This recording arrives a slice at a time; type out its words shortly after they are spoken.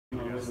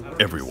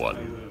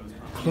Everyone,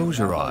 close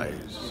your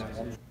eyes.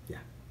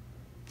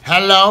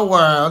 Hello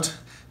world,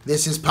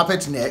 this is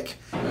Puppet Nick.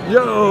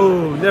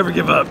 Yo, never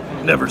give up,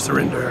 never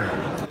surrender.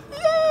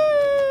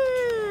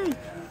 Yay!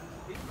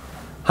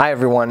 Hi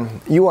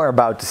everyone, you are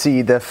about to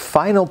see the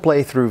final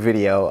playthrough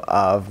video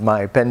of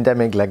my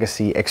Pandemic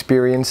Legacy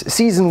experience,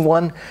 Season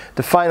 1,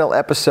 the final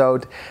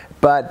episode.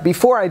 But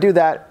before I do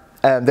that,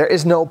 there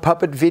is no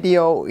puppet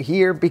video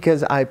here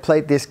because I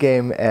played this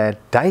game at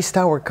Dice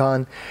Tower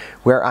Con,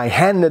 where I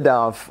handed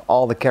off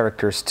all the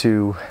characters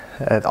to,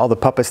 all the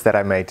puppets that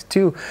I made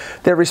to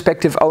their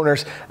respective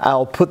owners.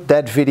 I'll put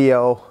that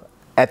video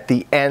at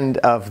the end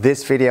of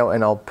this video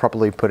and I'll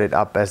probably put it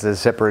up as a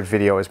separate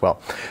video as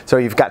well. So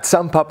you've got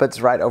some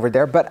puppets right over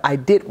there, but I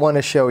did want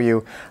to show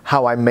you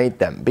how I made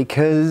them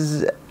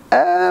because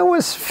I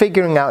was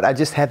figuring out, I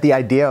just had the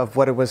idea of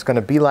what it was going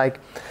to be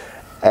like.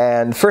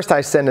 And first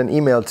I sent an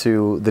email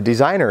to the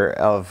designer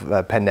of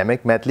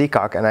Pandemic, Matt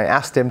Leacock, and I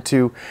asked him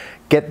to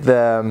get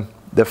the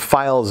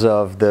files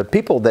of the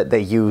people that they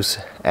use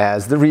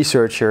as the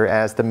researcher,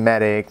 as the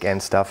medic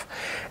and stuff.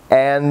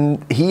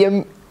 And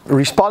he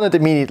responded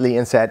immediately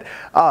and said,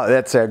 oh,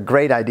 that's a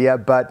great idea,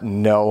 but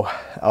no,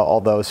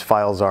 all those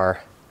files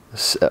are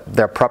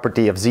they're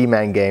property of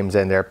Z-Man Games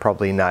and they're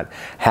probably not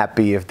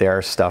happy if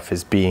their stuff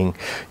is being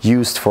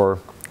used for,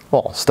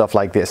 well, stuff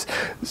like this.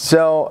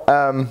 So,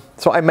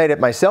 so I made it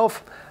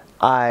myself.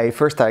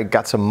 First I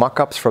got some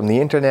mock-ups from the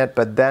internet,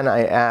 but then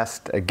I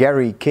asked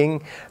Gary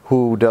King,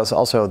 who does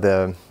also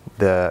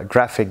the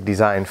graphic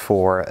design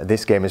for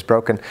This Game Is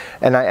Broken,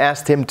 and I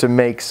asked him to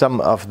make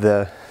some of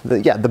the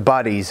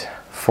bodies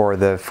for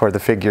the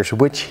figures,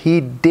 which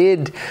he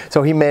did.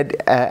 So he made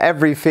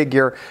every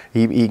figure.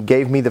 He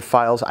gave me the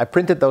files. I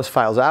printed those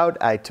files out.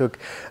 I took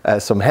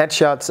some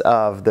headshots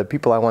of the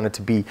people I wanted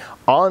to be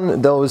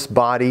on those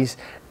bodies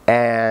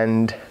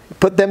and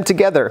put them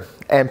together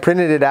and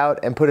printed it out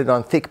and put it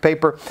on thick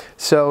paper,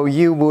 so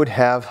you would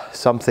have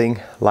something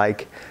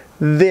like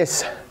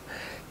this.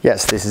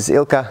 Yes, this is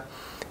Ilka.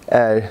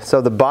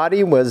 So the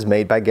body was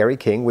made by Gary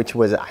King, which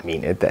was, I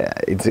mean,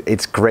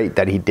 it's great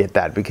that he did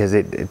that because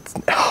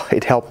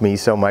it helped me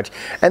so much.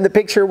 And the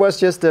picture was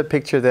just a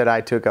picture that I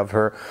took of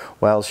her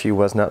while she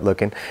was not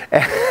looking,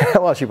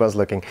 while she was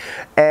looking.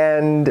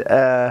 And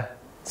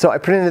so I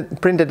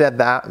printed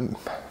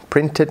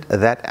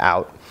that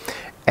out.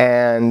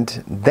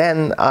 And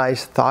then I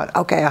thought,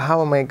 okay,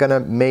 how am I gonna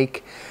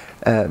make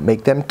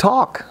them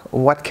talk?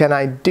 What can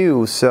I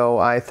do? So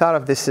I thought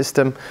of this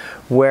system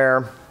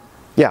where,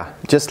 yeah,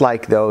 just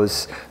like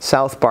those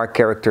South Park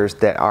characters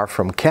that are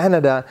from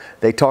Canada,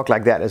 they talk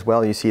like that as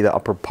well. You see the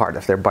upper part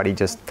of their body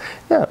just,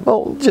 yeah,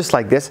 well, just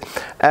like this.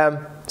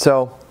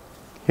 So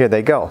here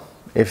they go.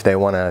 If they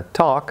want to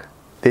talk,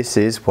 this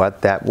is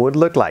what that would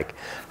look like.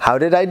 How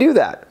did I do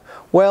that?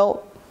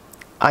 Well,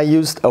 I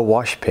used a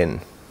wash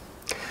pin.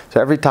 So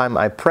every time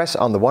I press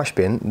on the wash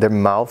pin, their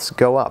mouths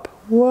go up.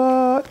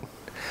 What?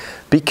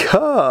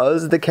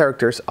 Because the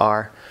characters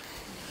are,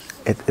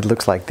 it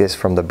looks like this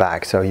from the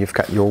back. So you've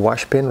got your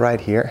wash pin right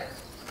here.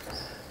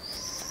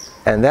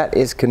 And that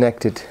is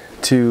connected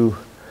to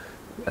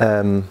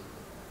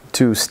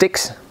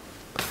sticks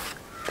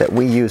that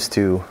we use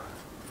to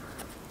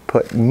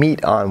put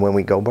meat on when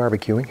we go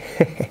barbecuing.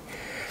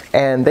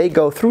 And they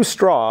go through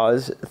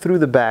straws, through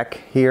the back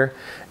here,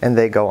 and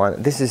they go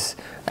on. This is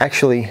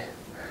actually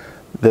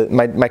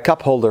my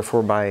cup holder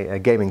for my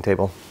gaming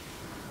table.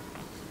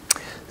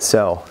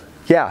 So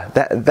yeah,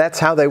 that's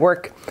how they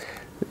work.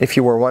 If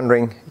you were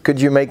wondering,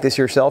 could you make this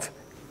yourself?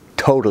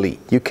 Totally,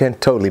 you can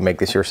totally make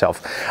this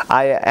yourself.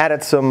 I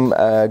added some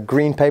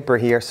green paper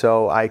here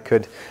so I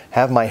could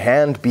have my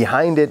hand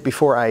behind it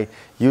before I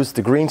used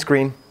the green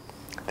screen.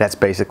 That's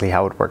basically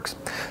how it works.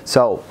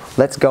 So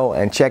let's go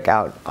and check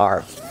out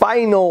our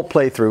final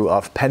playthrough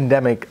of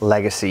Pandemic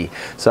Legacy.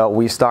 So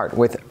we start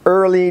with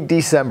early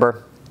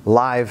December,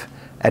 live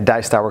at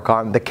Dice Tower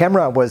Con. The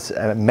camera was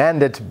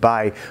manned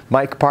by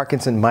Mike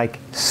Parkinson. Mike,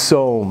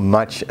 so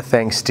much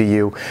thanks to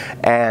you.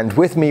 And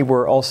with me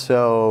were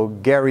also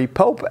Gary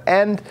Pope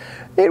and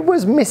it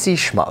was Missy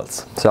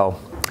Schmaltz. So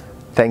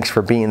thanks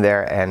for being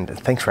there, and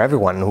thanks for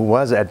everyone who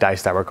was at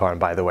Dice Tower Con,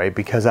 by the way,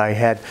 because I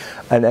had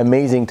an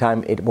amazing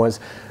time. It was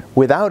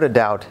without a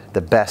doubt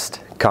the best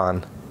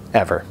con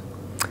ever.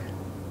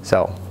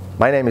 So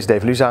my name is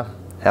Dave Luza.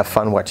 Have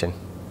fun watching.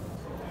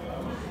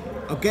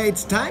 Okay,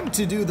 it's time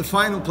to do the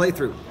final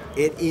playthrough.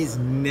 It is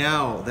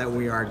now that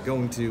we are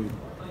going to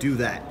do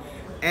that.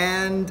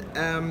 And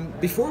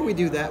before we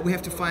do that, we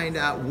have to find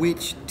out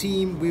which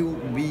team we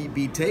will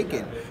be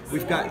taking.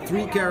 We've got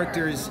 3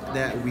 characters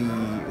that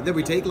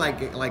we take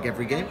like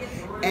every game.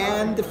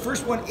 And the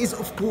first one is,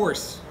 of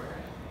course,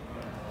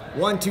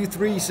 1, 2,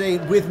 3, say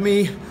it with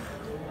me.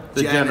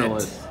 The Janet.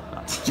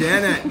 generalist.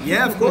 Janet,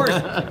 yeah, of course.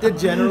 The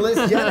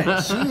generalist,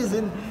 Janet.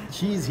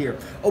 She's here.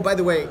 Oh, by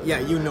the way, yeah,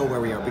 you know where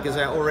we are because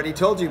I already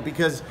told you,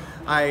 because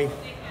I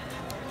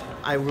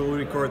will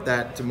record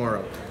that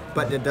tomorrow.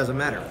 But it doesn't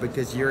matter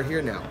because you're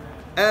here now.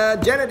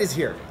 Janet is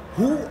here.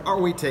 Who are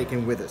we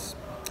taking with us?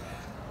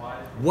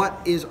 What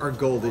is our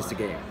goal this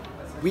game?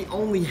 we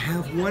only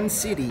have one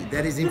city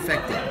that is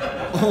infected.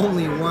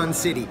 Only one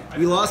city.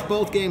 We lost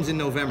both games in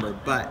November,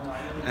 but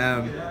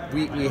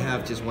we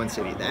have just one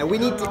city. We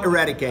need to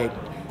eradicate,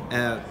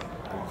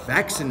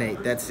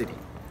 vaccinate that city.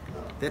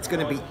 That's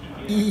going to be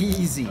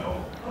easy.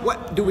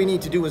 What do we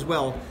need to do as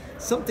well?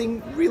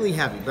 Something really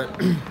heavy, but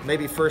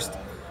maybe first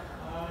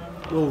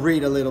we'll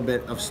read a little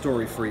bit of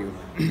story for you.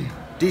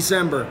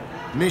 December,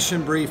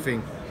 mission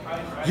briefing.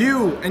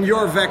 You and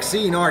your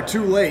vaccine are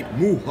too late.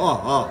 Moo ha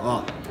ha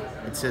ha.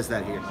 It says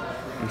that here.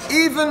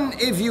 Even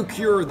if you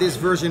cure this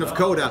version of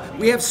Coda,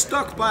 we have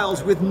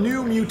stockpiles with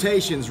new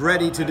mutations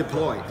ready to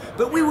deploy.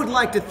 But we would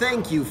like to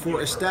thank you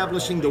for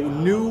establishing the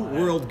new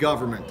world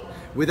government.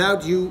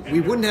 Without you, we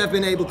wouldn't have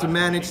been able to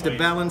manage the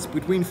balance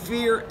between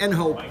fear and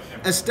hope,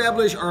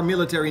 establish our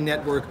military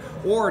network,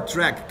 or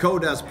track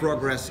Coda's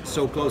progress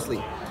so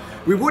closely.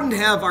 We wouldn't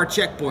have our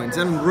checkpoints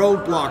and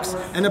roadblocks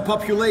and a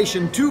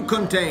population too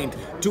contained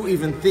to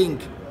even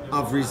think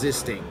of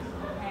resisting.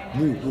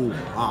 Moo hoo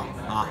ha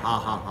ha ha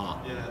ha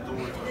ha.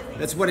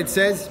 That's what it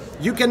says.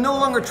 You can no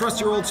longer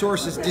trust your old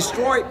sources.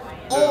 Destroy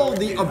all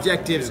the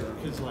objectives.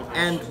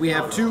 And we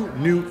have two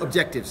new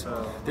objectives.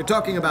 They're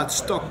talking about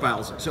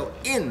stockpiles. So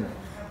in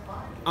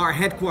our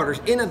headquarters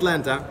in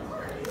Atlanta,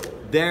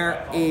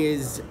 there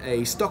is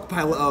a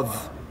stockpile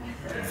of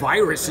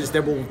viruses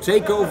that will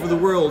take over the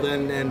world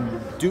and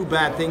do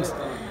bad things.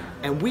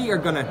 And we are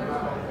gonna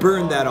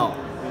burn that all.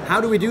 How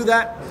do we do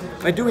that?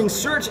 By doing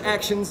search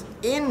actions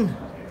in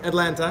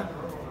Atlanta.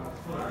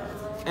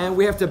 And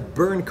we have to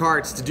burn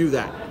cards to do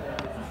that.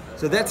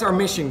 So that's our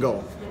mission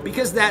goal.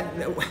 Because that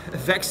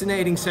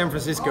vaccinating San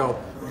Francisco,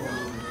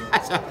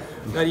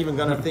 I'm not even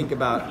gonna think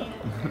about.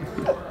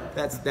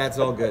 That's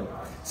all good.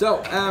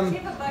 So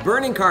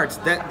burning cards,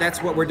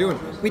 that's what we're doing.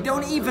 We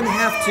don't even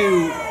have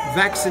to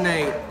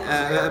vaccinate,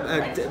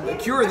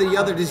 cure the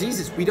other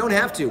diseases. We don't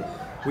have to.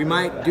 We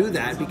might do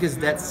that because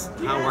that's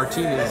how our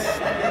team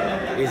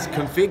is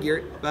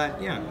configured. But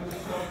yeah.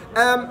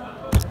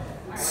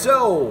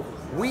 So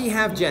we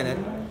have Janet.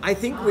 I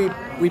think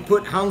we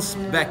put Hans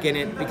back in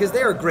it because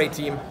they're a great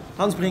team.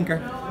 Hans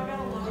Brinker,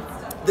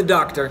 the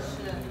doctor.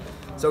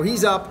 So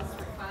he's up.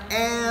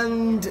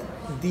 And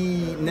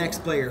the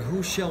next player,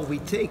 who shall we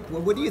take?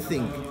 Well, what do you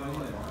think?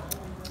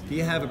 Do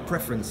you have a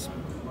preference?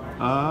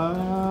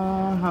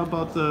 How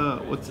about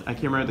I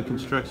can't remember the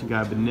construction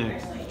guy, but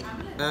Nick.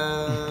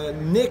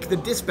 Nick, the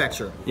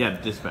dispatcher. Yeah,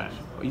 the dispatcher.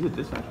 Oh, he's a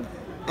dispatcher?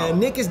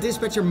 Nick is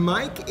dispatcher.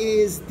 Mike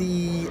is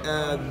the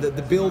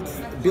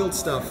build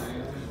stuff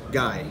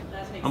guy.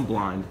 I'm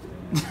blind.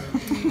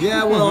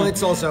 Yeah, well,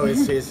 it's also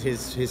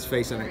his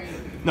face on it.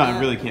 No, I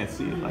really can't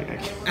see it. Like I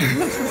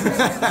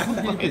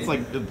can't. It's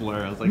like the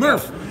blur. I was like,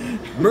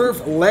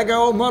 Murph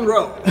Lego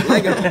Monroe.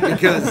 Lego,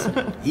 because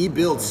he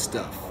builds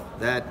stuff.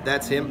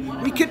 That's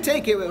him. We could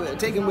take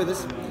him with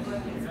us.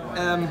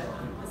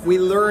 We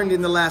learned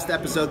in the last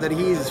episode that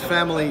he's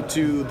family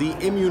to the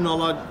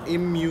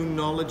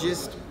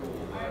immunologist.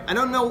 I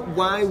don't know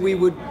why we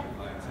would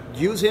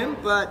use him,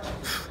 but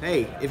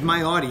hey, if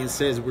my audience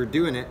says we're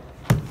doing it,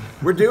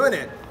 we're doing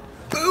it.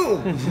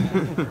 Boom!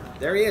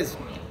 There he is.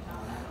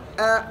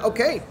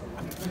 Okay.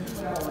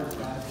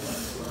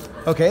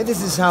 Okay,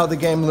 this is how the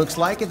game looks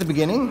like at the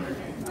beginning.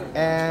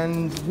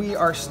 And we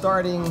are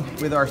starting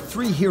with our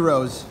three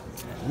heroes.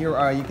 Here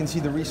are, you can see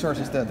the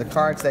resources, the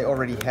cards. They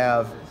already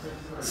have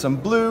some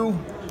blue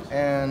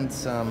and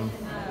some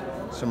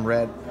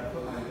red.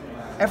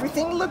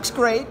 Everything looks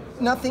great.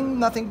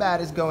 Nothing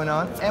bad is going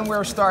on. And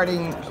we're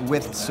starting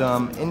with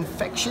some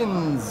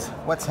infections.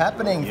 What's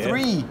happening? Yeah.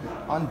 3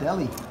 on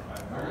Delhi.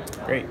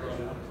 Great.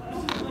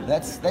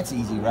 That's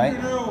easy, right?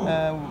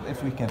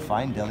 If we can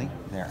find Delhi,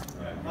 there.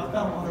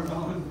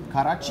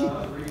 Karachi.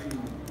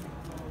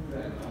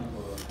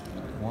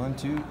 1,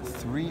 2,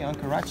 3 on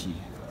Karachi,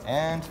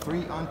 and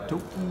 3 on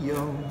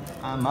Tokyo.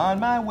 I'm on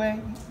my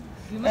way,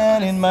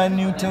 and in my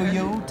new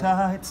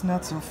Toyota, it's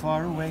not so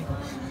far away.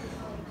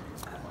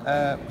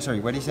 Sorry,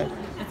 what did he say?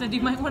 I said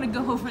you might want to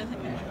go over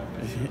there.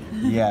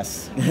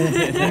 Yes.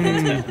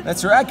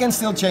 That's right. I can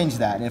still change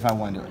that if I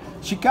want to.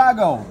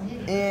 Chicago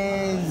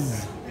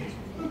is.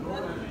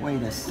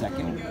 Wait a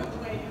second.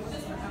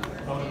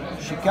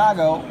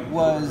 Chicago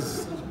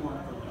was.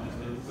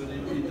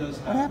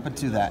 What happened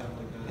to that?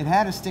 It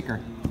had a sticker.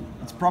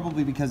 It's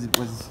probably because it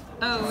was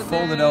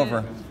folded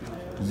over.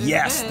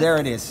 Yes, there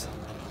it is.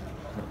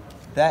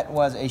 That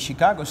was a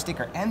Chicago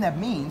sticker, and that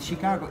means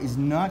Chicago is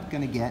not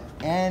going to get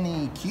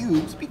any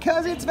cubes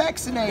because it's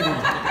vaccinated.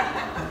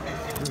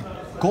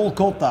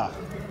 Kolkata.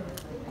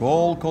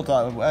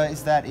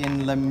 Is that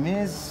in Les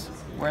Mis,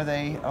 where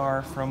they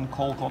are from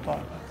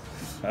Kolkata?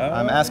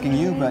 I'm asking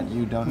you, but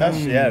you don't know.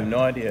 Yeah, I have no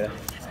idea.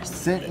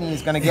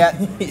 Sydney's gonna get.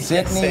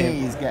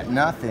 Sydney's get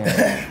nothing.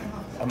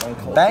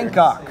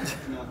 Bangkok,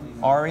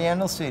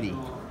 Oriental City,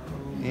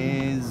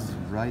 is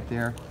right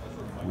there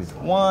with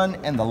 1,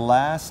 and the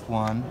last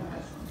one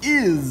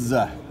is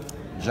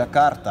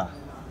Jakarta.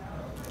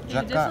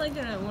 You're definitely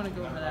gonna want to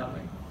go over that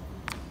way.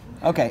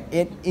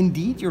 Okay,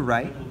 indeed you're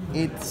right.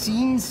 It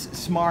seems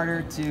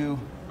smarter to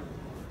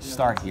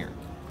start here,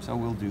 so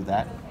we'll do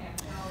that.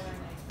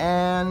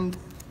 And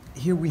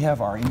here we have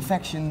our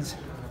infections.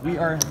 We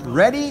are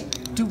ready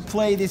to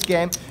play this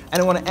game.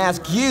 And I want to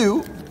ask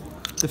you,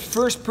 the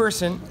first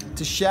person,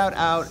 to shout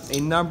out a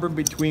number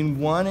between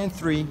 1 and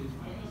 3.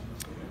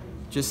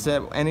 Just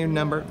any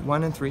number,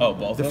 1 and 3. Oh,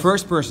 both the of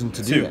first person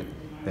to do 2. it.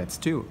 That's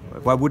 2.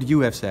 What would you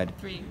have said?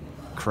 3.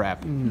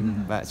 Crap.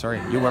 Sorry,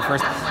 you were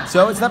first.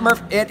 So it's not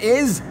Murph, it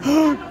is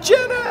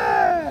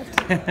Janet!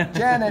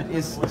 Janet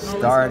is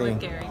starting.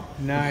 Gary.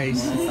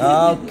 Nice.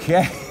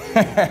 Okay.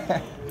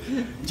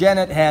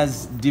 Janet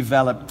has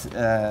developed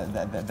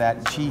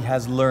that she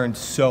has learned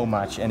so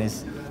much and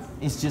is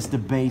just the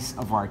base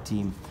of our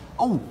team.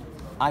 Oh,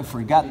 I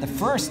forgot the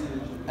first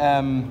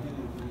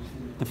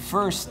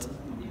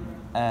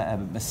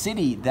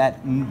city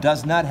that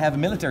does not have a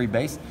military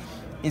base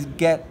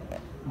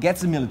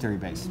gets a military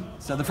base.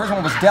 So the first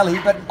one was Delhi,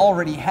 but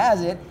already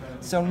has it.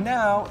 So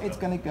now it's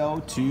gonna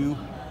go to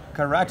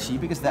Karachi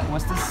because that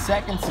was the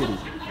second city.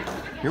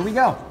 Here we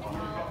go.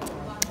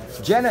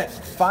 Janet,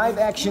 5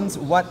 actions.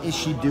 What is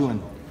she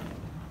doing?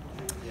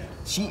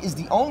 She is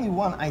the only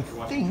one, I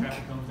think,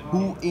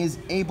 who is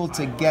able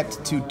to get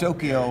to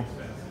Tokyo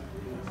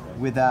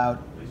without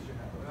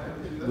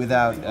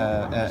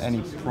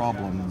any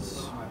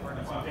problems.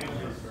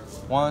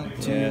 1,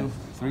 2,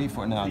 3,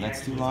 4. No,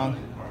 that's too long.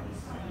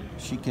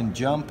 She can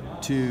jump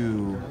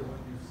to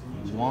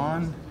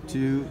 1,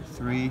 2,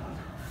 3,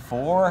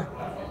 4,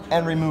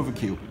 and remove a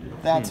cube.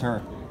 That's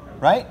her,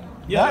 right?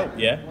 Yeah,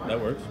 that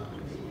works.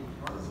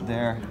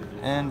 There,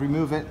 and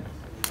remove it.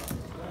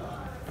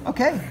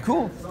 Okay,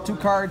 cool. 2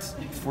 cards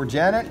for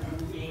Janet.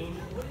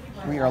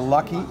 We are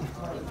lucky.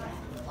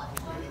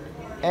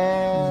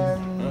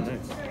 And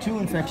 2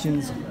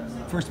 infections.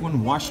 First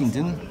one,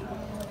 Washington.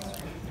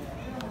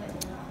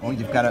 Oh,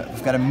 you've got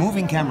a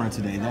moving camera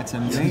today. That's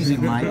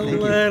amazing, Mike. A Thank you.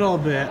 little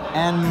bit.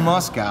 And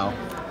Moscow.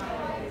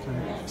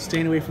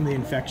 Staying away from the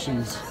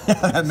infections.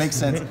 That makes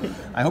sense.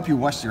 I hope you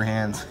washed your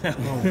hands.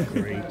 Oh,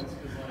 great.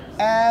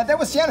 That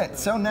was Janet.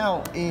 So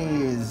now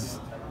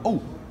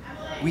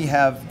we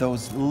have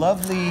those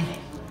lovely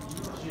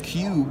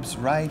cubes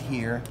right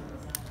here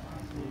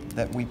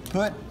that we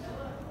put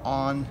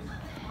on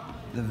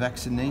the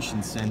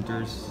vaccination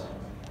centers.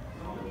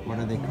 What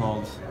are they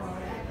called?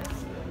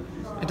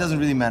 It doesn't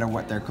really matter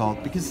what they're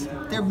called because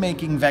they're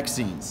making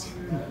vaccines.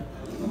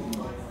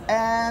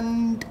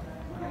 And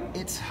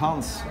it's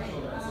Hans,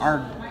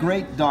 our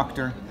great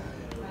doctor.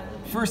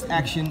 First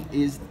action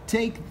is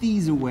take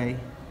these away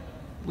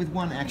with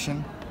 1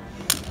 action.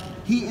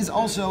 He is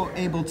also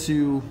able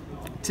to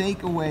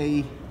take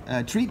away,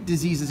 treat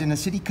diseases in a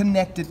city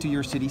connected to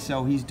your city.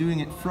 So he's doing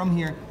it from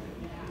here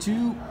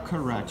to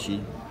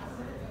Karachi.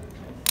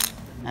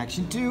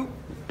 Action 2.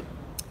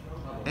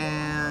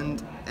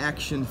 And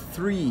action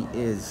 3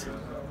 is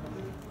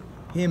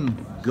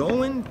him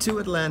going to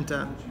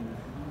Atlanta.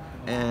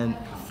 And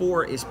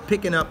 4 is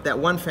picking up that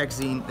 1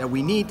 vaccine that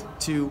we need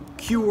to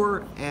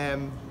cure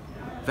and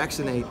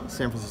vaccinate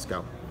San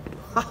Francisco.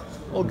 Ha,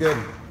 all good.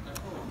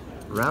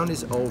 Round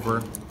is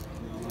over.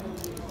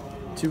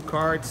 2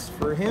 cards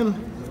for him.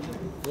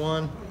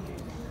 1,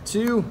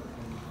 2.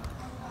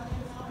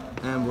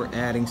 And we're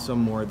adding some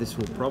more. This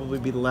will probably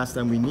be the last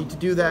time we need to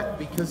do that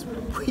because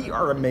we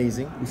are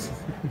amazing.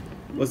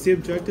 What's the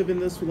objective in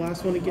this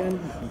last one again?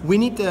 We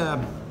need to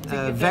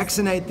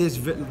vaccinate this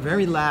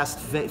very last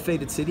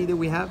fated city that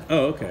we have.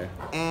 Oh, okay.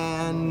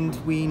 And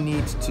we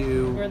need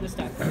to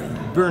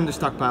burn the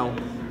stockpile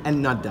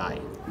and not die.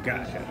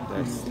 Gotcha.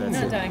 That's Not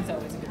it. dying's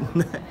always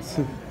good.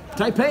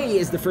 Taipei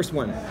is the first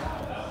one.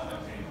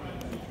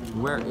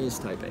 Where is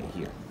Taipei?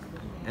 Here.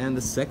 And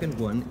the second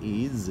one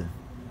is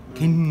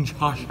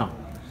Kinshasa.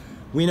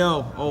 We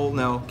know,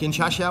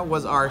 Kinshasa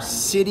was our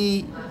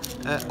city.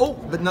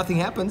 But nothing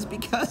happens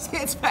because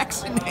it's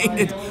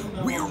vaccinated.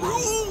 We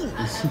rule!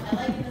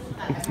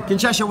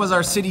 Kinshasa was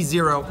our city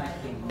 0,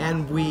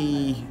 and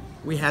we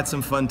had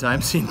some fun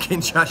times in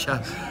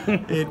Kinshasa.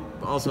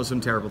 Also some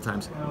terrible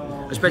times.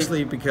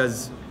 Especially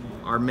because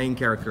our main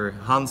character,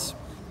 Hans,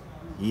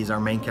 he's our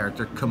main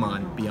character, come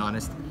on, be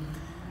honest.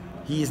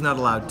 He is not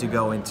allowed to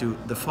go into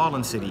the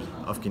fallen city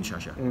of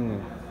Kinshasa.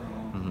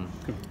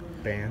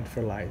 Banned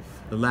for life.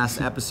 The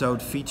last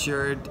episode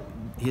featured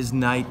his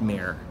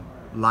nightmare,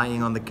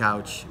 lying on the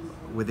couch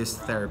with his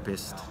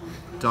therapist,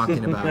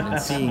 talking about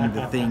and seeing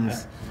the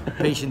things.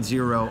 Patient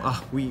 0.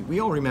 Oh, we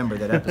all remember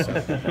that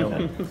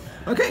episode.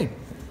 Okay.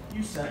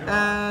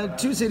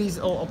 2 cities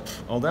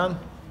all done.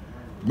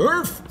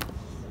 Murph,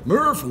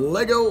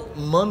 Lego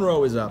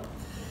Monroe is up.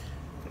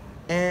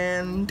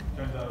 And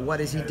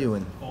what is he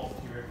doing?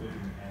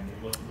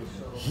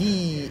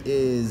 He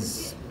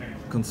is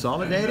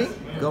consolidating,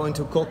 going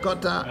to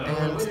Kolkata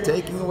and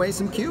taking away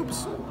some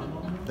cubes.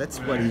 That's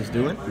what he's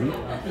doing.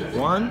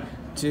 1,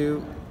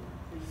 2,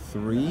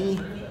 3,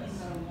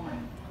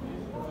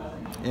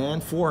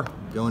 and 4.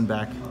 Going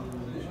back.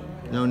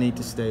 No need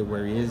to stay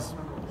where he is.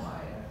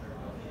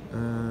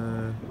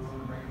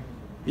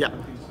 Yeah,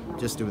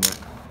 just doing that.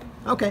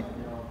 Okay.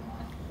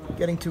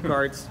 Getting 2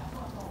 cards.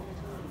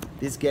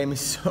 This game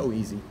is so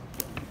easy.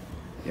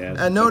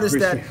 Yeah. Notice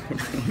that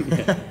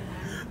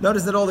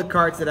Notice that all the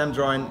cards that I'm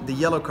drawing, the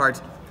yellow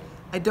cards,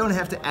 I don't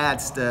have to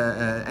add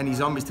any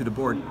zombies to the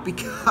board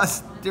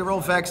because they're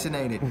all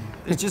vaccinated.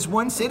 There's just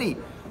one city,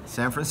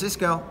 San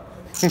Francisco.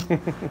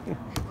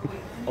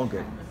 All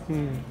good.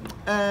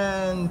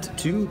 And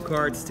 2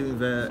 cards to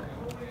the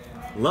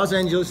Los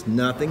Angeles,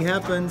 nothing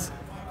happens.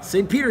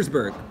 St.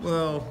 Petersburg,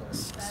 well,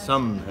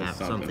 something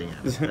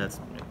happens. That's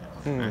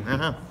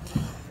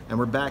And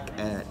we're back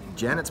at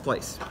Janet's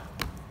place.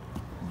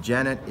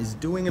 Janet is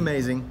doing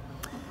amazing.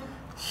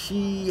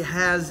 She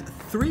has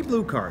 3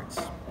 blue cards.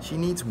 She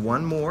needs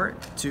 1 more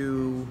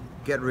to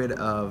get rid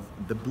of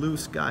the blue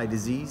sky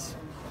disease.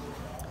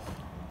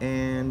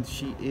 And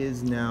she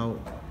is now,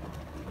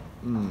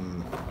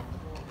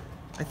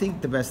 I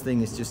think the best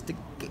thing is just to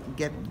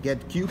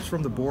get cubes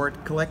from the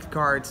board, collect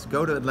cards,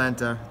 go to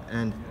Atlanta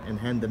and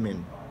hand them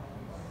in.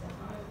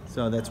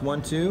 So that's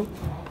 1, 2.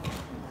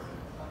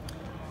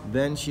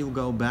 Then she'll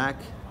go back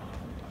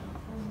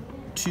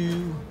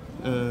to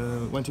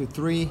 1, 2,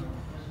 3,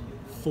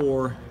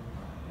 4.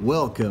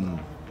 Welcome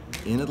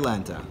in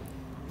Atlanta.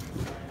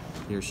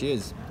 Here she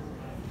is.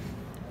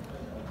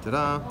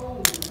 Ta-da!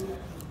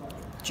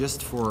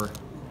 Just for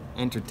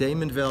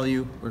entertainment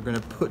value, we're gonna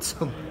put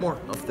some more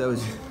of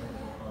those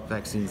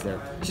vaccines there.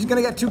 She's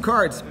gonna get 2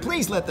 cards.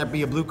 Please let that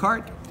be a blue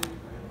card.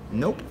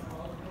 Nope.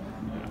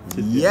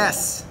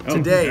 Yes,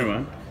 today. Never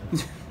mind.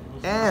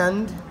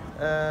 And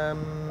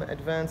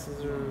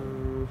advances.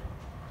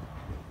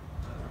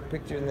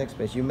 Picture the next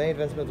page. You may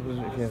advance multiple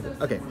if you have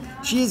it. Okay,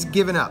 she's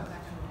given up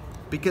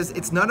because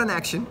it's not an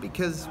action.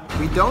 Because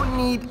we don't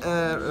need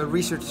a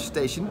research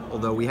station,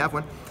 although we have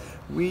one.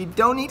 We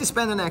don't need to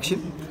spend an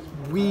action.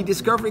 We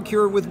discover a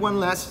cure with 1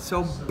 less.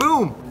 So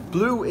boom,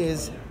 blue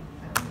is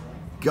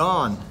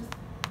gone.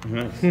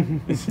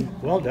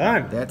 Well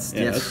done. That's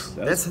Yeah, yes.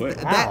 that's quick.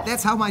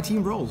 That's how my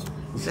team rolls.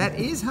 That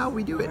is how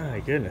we do it. My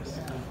goodness.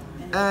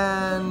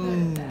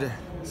 And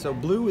so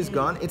blue is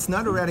gone. It's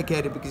not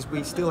eradicated because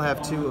we still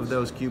have 2 of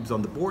those cubes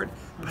on the board,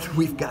 but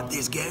we've got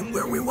this game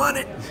where we want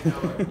it.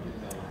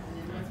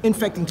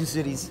 Infecting 2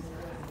 cities.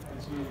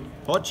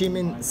 Ho Chi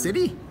Minh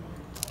City?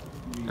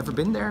 Ever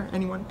been there,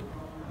 anyone?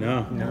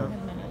 No.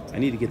 I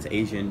need to get to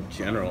Asia in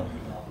general.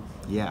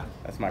 Yeah.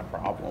 That's my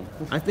problem.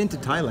 I've been to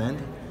Thailand.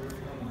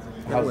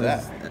 How's was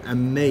that?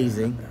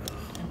 amazing.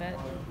 I bet.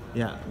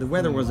 Yeah, the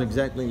weather was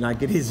exactly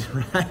like it is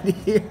right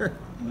here.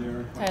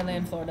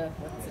 Thailand, Florida.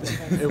 What's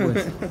the difference? It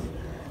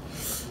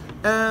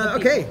was.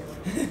 Okay,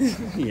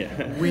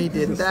 Yeah. we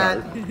did that.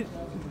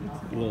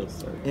 A little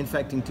start.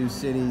 Infecting 2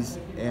 cities,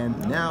 and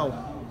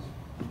now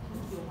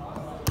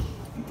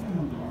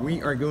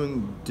we are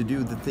going to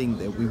do the thing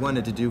that we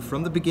wanted to do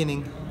from the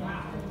beginning.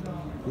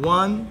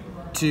 1,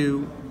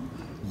 2,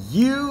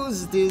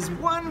 use this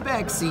 1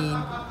 vaccine,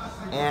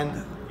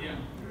 and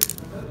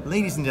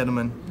ladies and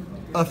gentlemen,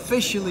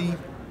 officially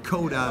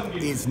Coda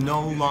is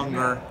no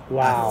longer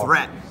Wow. a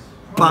threat.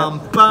 Bum,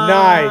 bum.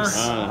 Nice.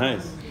 Ah,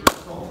 nice.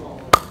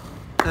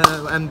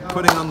 I'm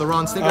putting on the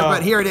wrong sticker,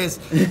 but here it is.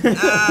 That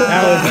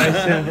was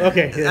nice. Yeah.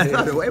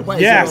 Okay. Why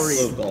is Yes.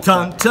 it already-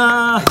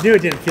 Tum-tum. Knew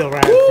it didn't feel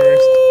right at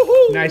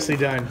first. Nicely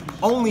done.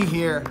 Only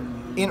here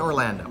in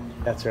Orlando.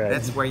 That's right.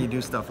 That's where you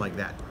do stuff like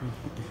that.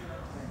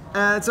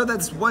 So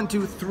that's 1,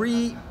 2,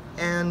 3,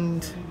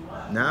 and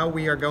now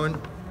we are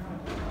going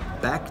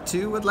back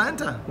to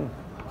Atlanta.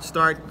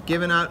 Start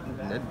giving out,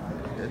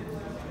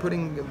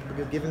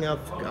 giving out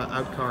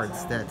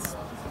cards.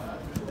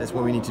 That's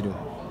what we need to do.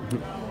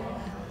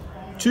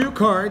 2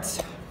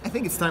 cards. I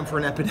think it's time for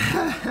an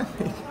epidemic.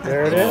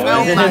 There it is.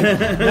 Felt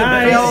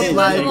Nice.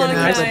 like an Look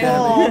at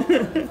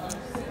epidemic.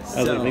 I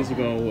was like, things are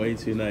going way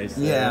too nice.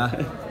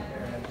 Yeah.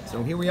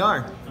 So here we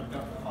are.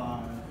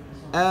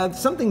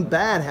 Something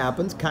bad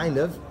happens, kind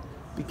of,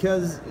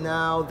 because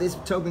now this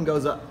token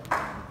goes up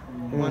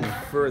 1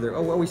 further.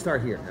 Oh, well, we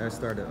start here. I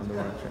started on the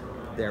wrong track.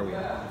 There we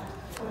are.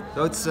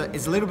 So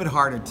it's a little bit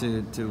harder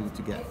to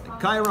get.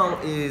 Cairo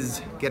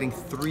is getting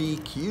 3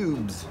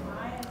 cubes.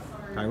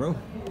 Cairo.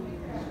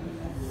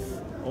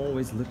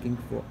 Always looking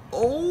for.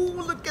 Oh,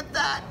 look at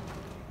that!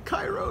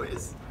 Cairo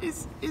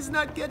is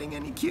not getting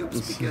any cubes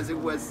because it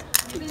was.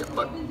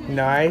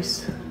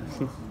 Nice.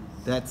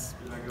 That's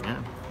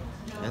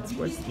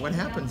what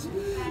happens.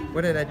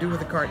 What did I do with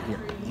the card here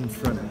in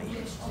front of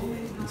me?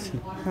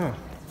 Huh.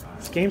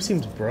 This game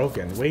seems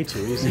broken. Way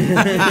too easy.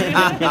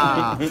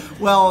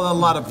 Well, a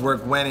lot of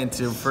work went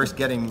into first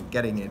getting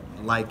it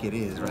like it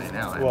is right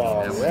now.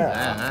 Well, that was-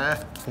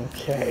 yeah.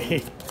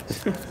 Okay.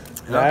 Okay.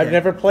 I've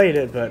never played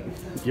it, but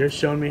you're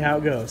showing me how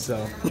it goes,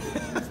 so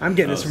I'm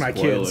getting this for my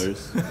kids.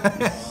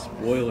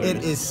 Spoilers.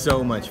 It is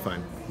so much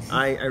fun.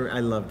 I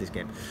love this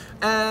game.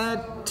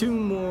 2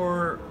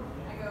 more.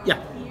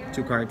 Yeah,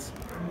 2 cards.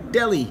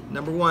 Delhi,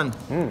 number 1.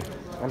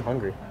 I'm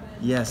hungry.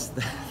 Yes.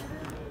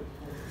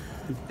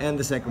 And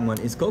the second one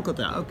is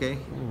Kolkata. Okay,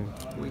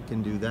 we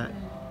can do that.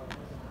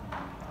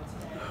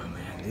 Oh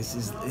man,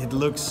 it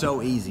looks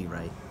so easy,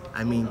 right?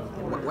 I mean,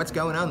 what's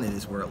going on in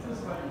this world?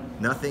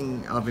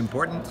 Nothing of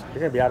importance?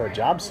 You're gonna be out of a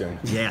job soon.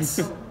 Yes.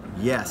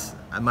 Yes,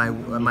 my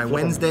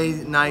Wednesday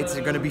nights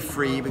are gonna be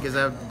free because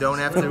I don't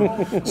have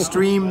to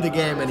stream the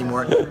game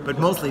anymore. But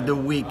mostly the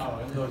week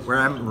where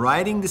I'm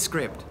writing the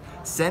script,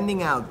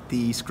 sending out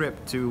the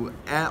script to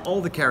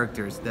all the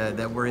characters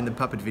that were in the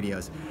puppet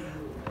videos.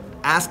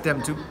 Ask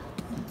them to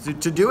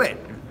do it.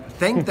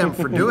 Thank them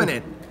for doing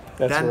it.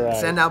 Then right.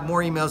 send out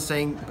more emails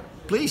saying,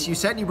 please, you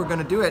said you were going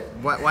to do it.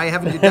 Why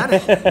haven't you done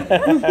it?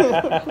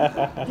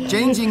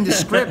 Changing the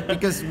script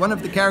because one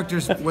of the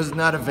characters was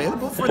not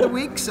available for the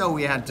week, so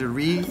we had to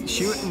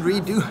reshoot and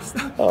redo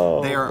stuff.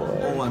 Oh, they are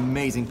boy. all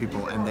amazing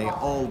people, and they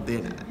all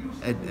did.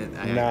 I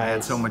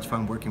had so much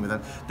fun working with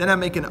them. Then I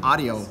make an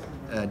audio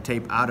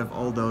tape out of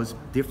all those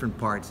different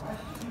parts,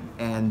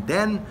 and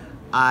then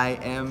I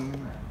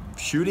am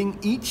shooting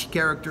each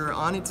character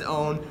on its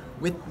own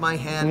with my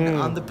hand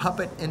on the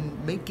puppet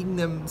and making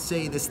them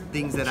say the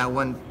things that I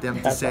want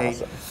them to say.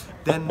 Awesome.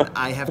 Then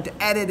I have to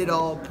edit it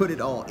all, put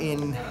it all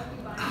in.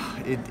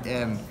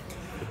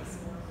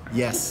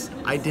 Yes,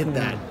 I did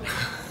that.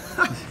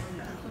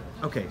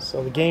 Okay.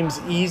 So the game's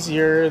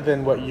easier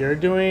than what you're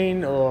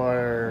doing,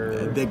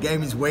 or? The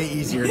game is way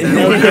easier than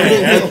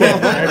Okay.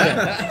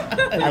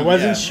 I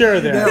wasn't sure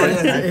there. No,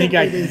 yes, I think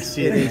I can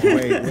see it. it. is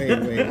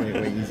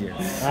way easier.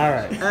 All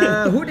right.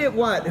 Who did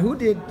what? Who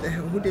did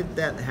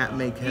that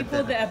make He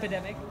pulled the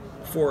epidemic.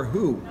 For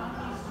who?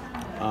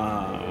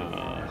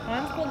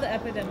 Hans pulled the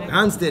epidemic.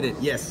 Hans did it,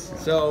 yes.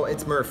 So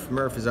it's Murph.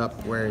 Murph is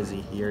up. Where is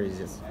he? Here he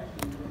is.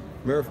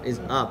 Murph is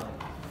up.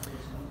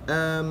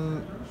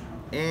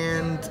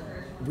 And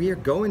we are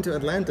going to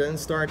Atlanta and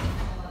start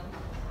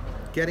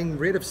getting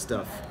rid of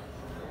stuff.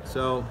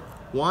 So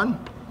 1,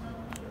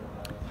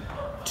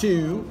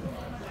 2,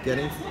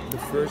 getting the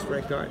first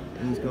red card,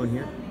 and he's going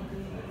here.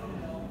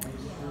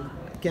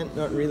 I can't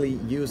not really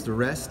use the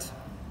rest.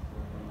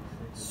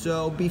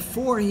 So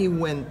before he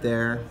went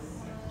there,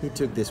 he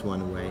took this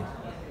one away.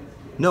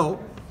 No,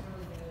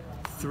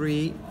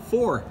 3,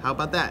 4. How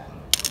about that?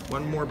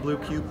 One more blue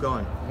cube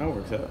gone. That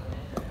works out.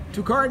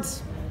 2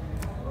 cards.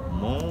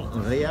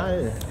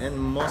 Montreal and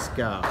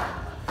Moscow.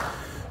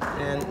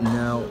 And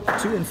now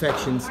 2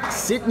 infections.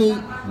 Sydney,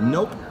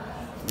 nope.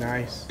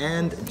 Nice.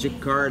 And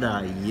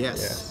Jakarta,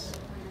 yes.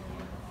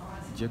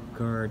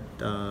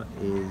 Jakarta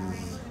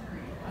is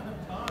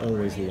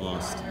always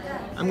lost.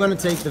 I'm gonna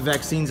take the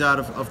vaccines out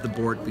of the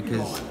board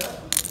because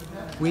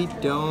we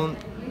don't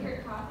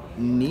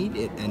need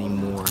it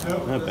anymore.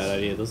 Not a bad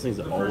idea. Those things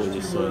are always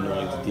just so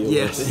annoying to deal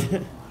Yes.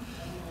 with.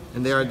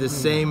 And they are the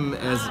same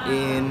as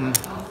in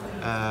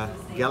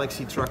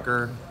Galaxy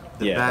Trucker,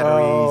 the Yeah.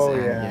 batteries. Oh,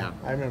 and, yeah.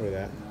 I remember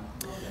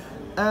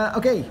that.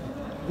 Okay,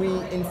 we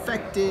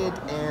infected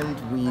and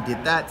we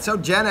did that. So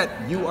Janet,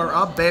 you are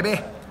up,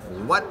 baby.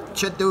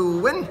 What you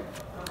doing?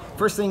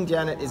 First thing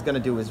Janet is gonna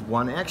do is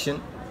 1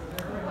 action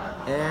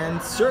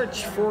and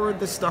search for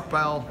the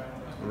stockpile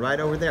right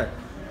over there.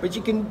 But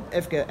you can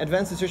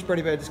advance the search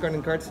party by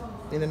discarding cards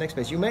in the next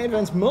space. You may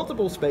advance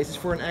multiple spaces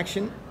for an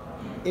action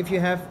if you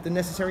have the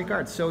necessary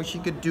cards. So she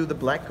could do the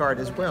black card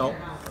as well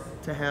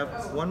to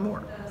have 1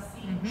 more.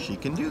 She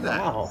can do that.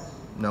 Wow.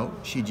 No,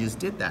 she just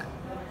did that.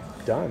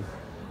 Done.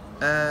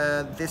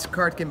 This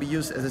card can be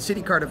used as a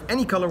city card of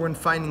any color when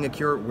finding a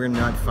cure. We're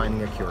not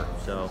finding a cure,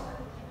 so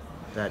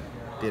that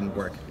didn't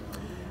work.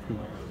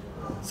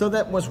 So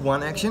that was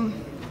 1 action.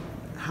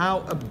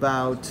 How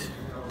about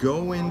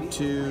going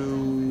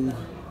to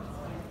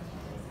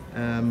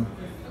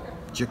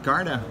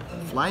Jakarta,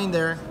 flying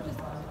there.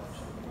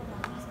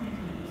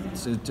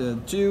 So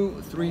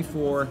 2, 3,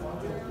 4,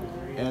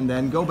 and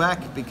then go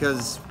back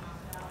because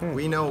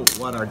we know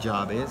what our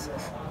job is.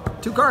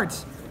 2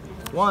 cards.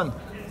 1,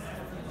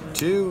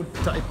 2,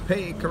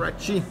 Taipei,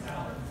 Karachi.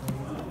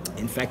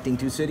 Infecting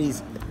 2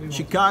 cities.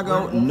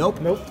 Chicago, nope.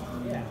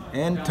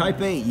 And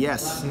Taipei,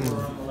 yes.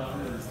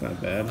 It's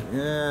not bad.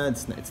 Yeah,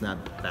 it's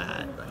not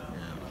bad, but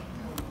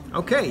yeah.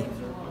 Okay.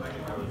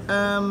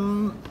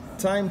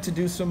 Time to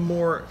do some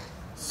more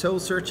soul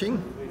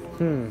searching.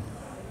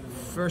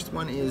 First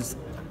one is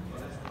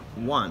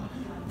 1,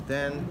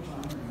 then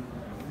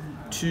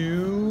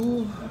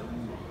 2.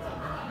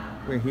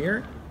 We're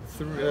here.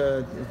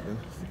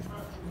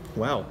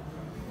 Wow.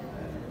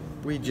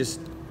 We just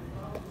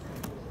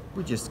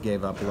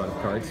gave up a lot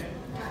of cards.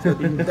 So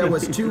that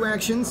was 2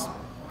 actions.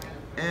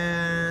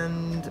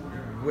 And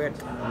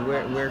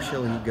where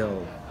shall he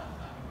go?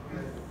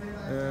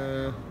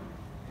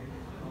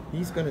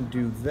 He's gonna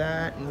do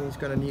that, and he's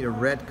gonna need a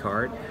red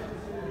card.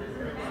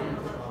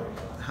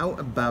 How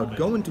about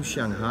going to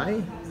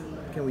Shanghai?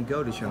 Can we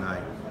go to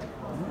Shanghai?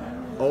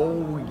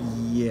 Oh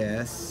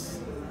yes.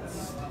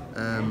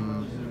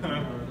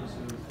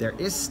 There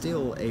is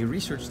still a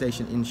research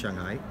station in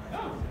Shanghai.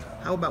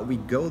 How about we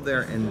go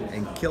there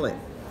and kill it?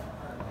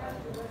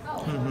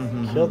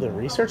 Kill the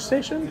research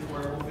station?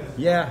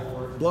 Yeah,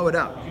 blow it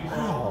up.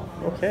 Oh,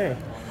 okay.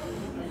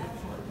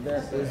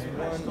 There is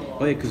one.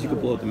 Oh yeah, because you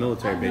could blow up the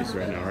military base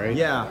right now, right?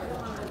 Yeah.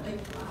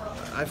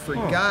 I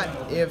forgot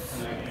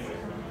if.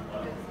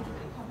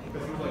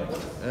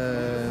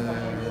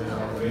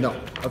 No.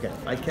 Okay.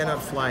 I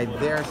cannot fly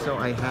there, so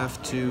I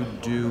have to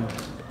do.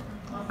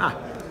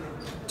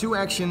 2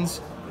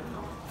 actions,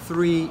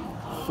 3,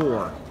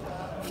 4.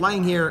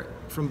 Flying here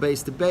from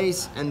base to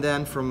base, and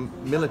then from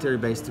military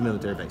base to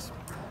military base.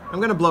 I'm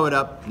gonna blow it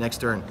up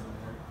next turn.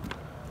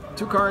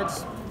 2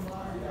 cards,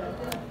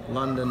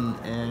 London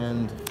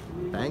and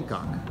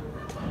Bangkok.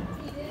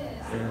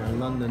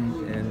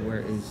 London, and where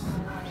is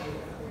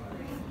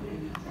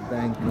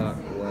Bangkok?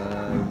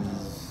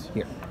 Was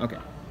here. Okay.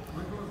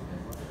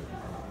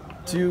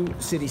 2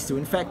 cities to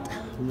infect.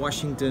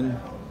 Washington,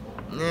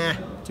 nah,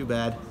 too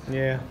bad.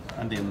 Yeah.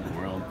 On the end of the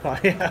world. Oh,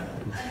 yeah.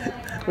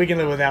 We can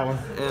live with that one.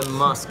 And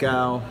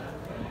Moscow,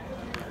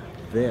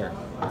 there.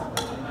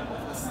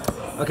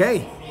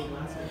 Okay,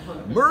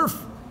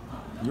 Murph,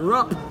 you're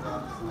up.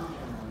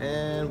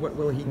 And what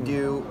will he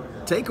do?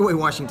 Take away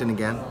Washington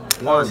again.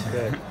 1,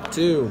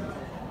 2,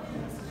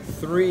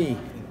 3,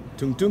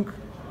 tunk tunk.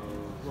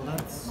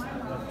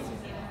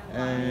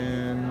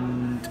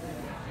 And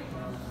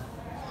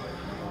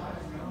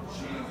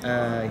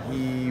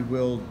he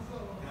will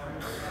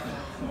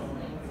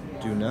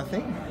do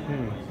nothing.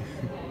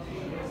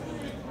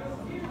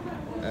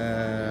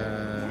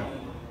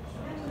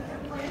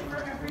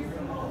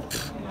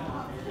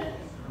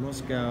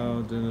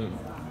 Moscow,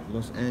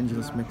 Los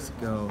Angeles,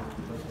 Mexico.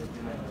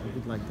 I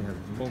would like to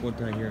have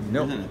Bogota here.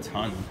 No. There's a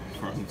ton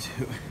from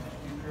too.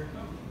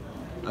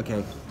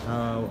 Okay,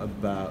 how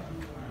about...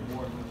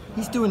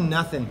 He's doing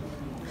nothing.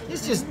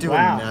 He's just doing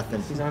Wow.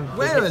 nothing. He's on Wait a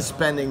vacation. minute,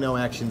 spending no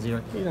actions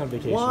here. He's on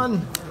vacation.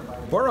 1,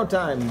 borrow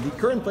time. The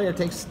current player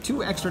takes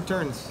 2 extra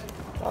turns.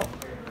 Oh.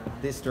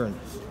 This turn.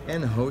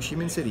 And Ho Chi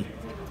Minh City.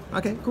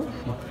 Okay, cool.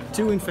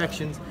 2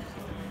 infections.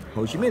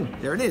 Ho Chi Minh,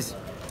 there it is.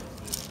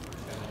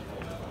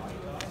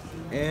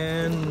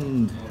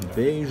 And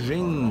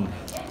Beijing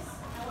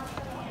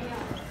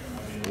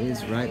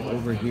is right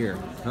over here.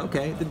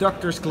 Okay, the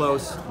doctor's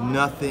close.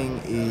 Nothing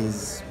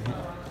is...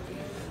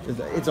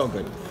 It's all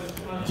good.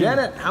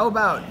 Janet, how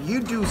about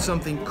you do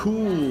something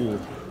cool?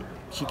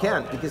 She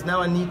can't, because now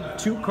I need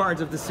 2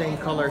 cards of the same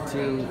color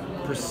to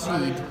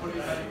proceed.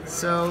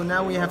 So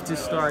now we have to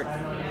start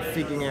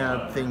figuring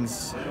out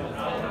things.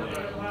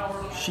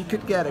 She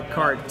could get a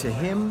card to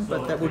him,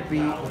 but that would be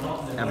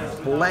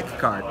a black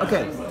card.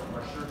 Okay.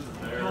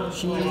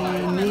 She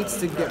needs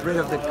to get rid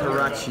of the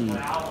Karachi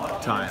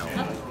tile.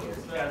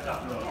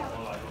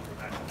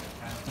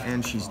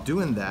 And she's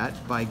doing that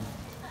by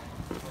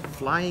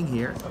flying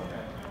here.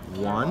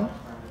 1,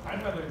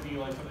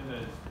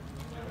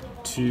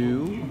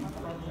 2,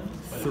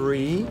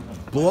 3,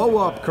 blow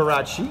up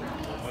Karachi.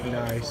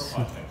 Nice.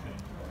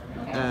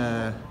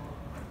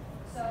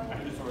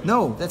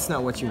 No, that's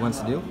not what she wants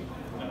to do.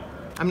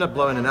 I'm not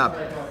blowing it up.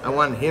 I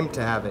want him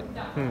to have it.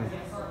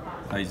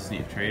 I just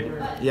need to trade.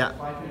 Yeah,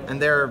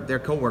 and they're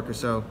co-workers,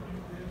 so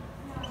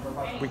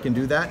we can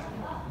do that.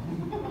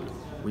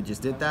 We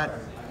just did that.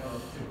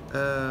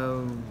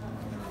 1,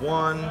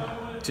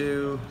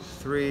 2,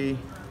 3,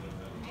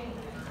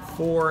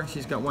 4.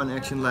 She's got 1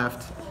 action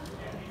left.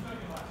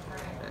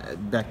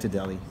 Back to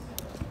Delhi.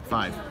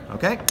 5.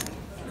 Okay.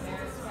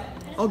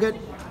 All good.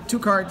 2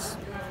 cards.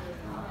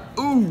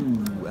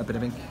 Ooh,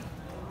 epidemic.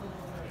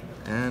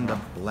 And a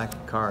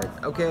black card.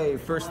 Okay,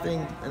 first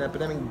thing, an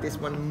epidemic. This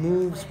one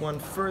moves 1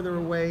 further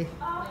away.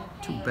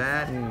 Too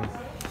bad.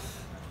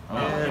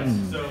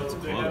 And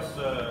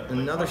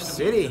another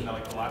city.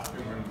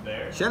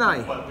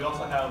 Chennai.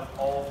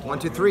 1,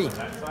 2, 3. 1,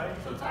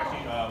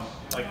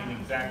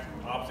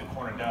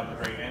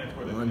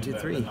 2,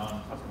 3.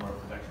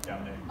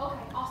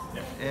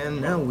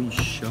 And now we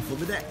shuffle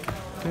the deck.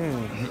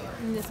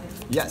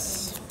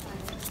 Yes.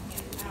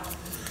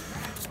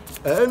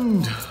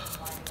 And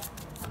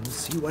we'll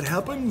see what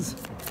happens.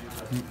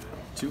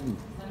 To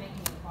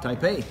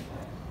Taipei.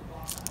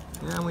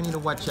 Yeah, we need to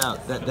watch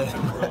out. That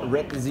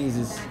red disease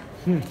is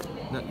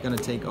not gonna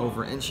take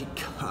over. And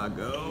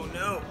Chicago,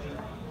 no.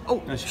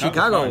 Oh,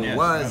 Chicago fine, yes.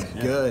 was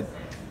Yeah. good.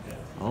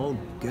 All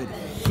good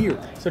here.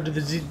 So do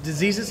the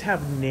diseases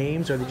have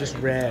names, or are they just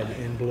red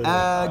and blue?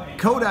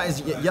 Coda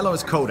is yellow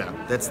is Coda.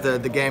 That's the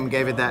game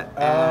gave it that.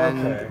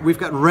 And Okay. we've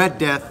got red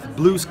death,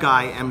 blue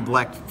sky, and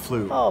black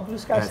flu. Oh, blue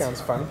sky That's-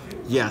 sounds fun.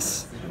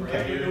 Yes.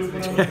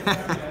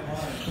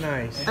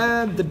 Nice.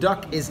 And the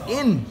duck is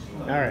in.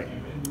 All right.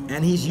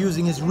 And he's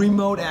using his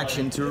remote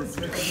action to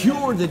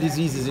cure the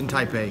diseases in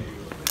Taipei.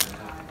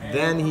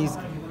 Then he's...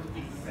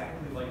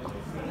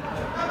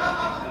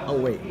 Oh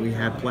wait, we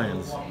had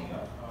plans.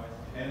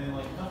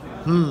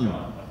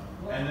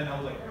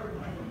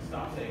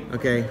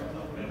 Okay.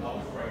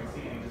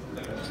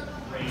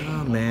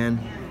 Oh man.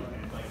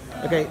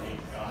 Okay.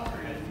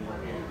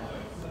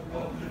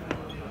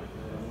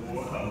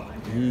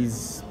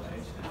 He's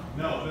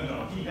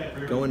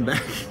going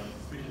back.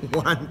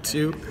 1,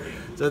 2.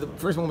 So the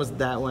first one was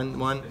that one.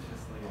 1,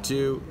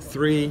 2,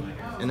 3.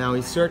 And now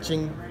he's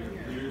searching.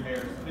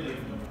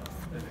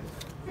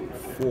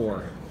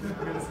 4.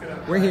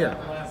 We're here.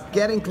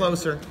 Getting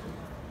closer.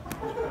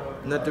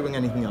 Not doing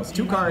anything else.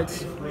 2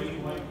 cards.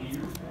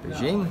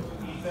 Beijing.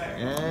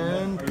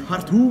 And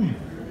Khartoum.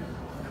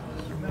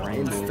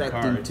 Infecting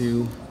cards.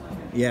 2.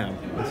 Yeah.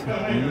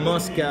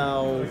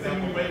 Moscow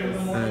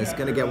is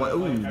gonna get one.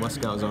 Ooh,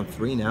 Moscow's on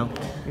 3 now.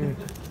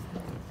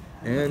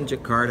 And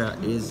Jakarta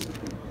is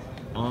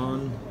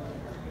on.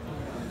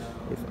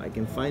 If I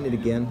can find it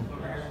again.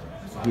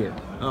 Here.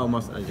 Oh,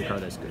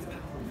 Jakarta is good.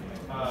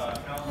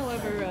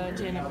 However,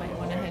 Janet might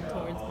want to head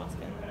towards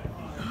Moscow.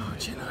 Oh,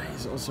 Chennai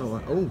is also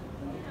on.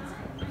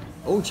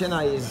 Oh,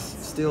 Chennai is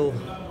still.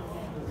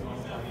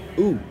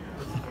 Ooh.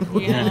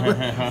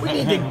 Yeah. We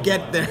need to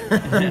get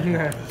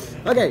there.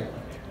 Okay.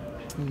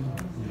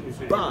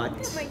 But.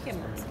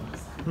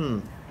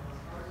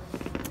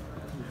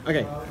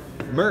 Okay.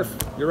 Murph,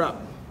 you're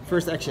up.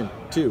 First action.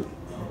 2.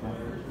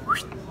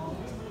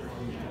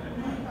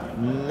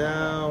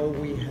 Now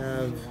we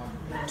have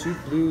 2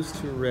 blues,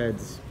 2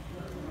 reds.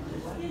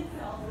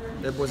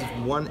 That was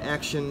 1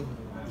 action.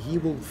 He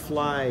will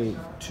fly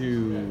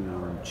to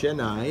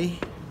Chennai.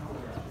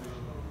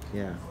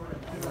 Yeah.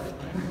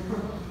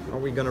 Are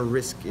we gonna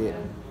risk it?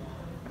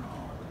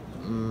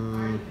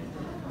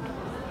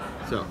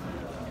 So,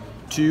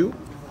 2,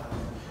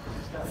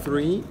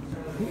 3,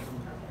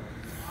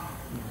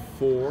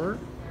 4.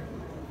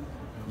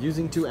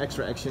 Using 2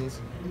 extra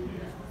actions.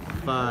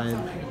 5,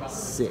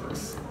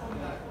 6.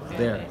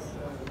 There.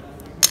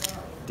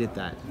 Did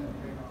that.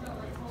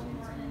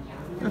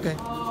 Okay.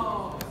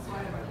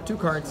 2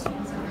 cards.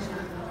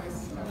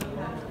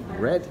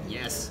 Red?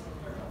 Yes.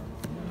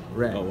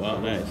 Red. Oh wow,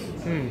 nice.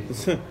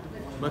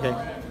 Okay.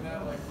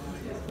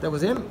 That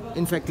was him.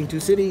 Infecting 2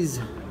 cities.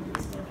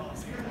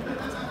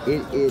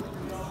 It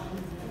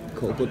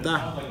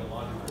Kolkata.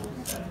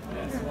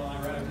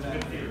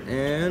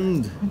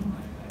 And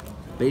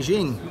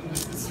Beijing.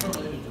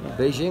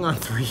 Beijing on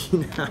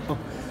 3 now.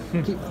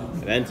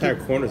 That entire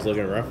corner's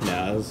looking rough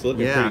now. It's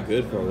looking pretty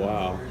good for a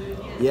while.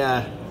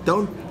 Yeah.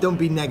 Don't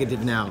be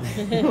negative now.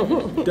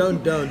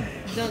 don't Don't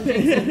jinx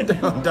it.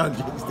 don't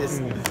jinx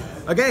this.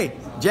 Okay,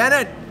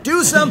 Janet,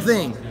 do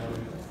something.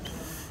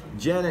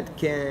 Janet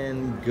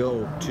can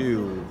go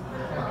to.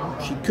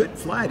 She could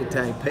fly to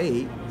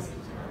Taipei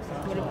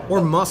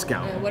or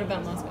Moscow. What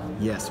about Moscow?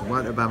 Yes.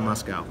 What about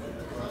Moscow?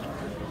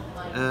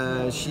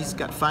 She's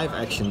got 5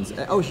 actions.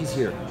 Oh, she's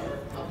here.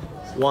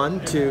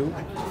 1, 2,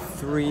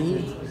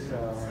 3,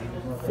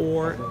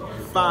 4,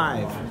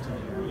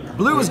 5.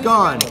 Blue is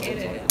gone.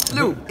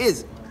 Blue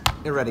is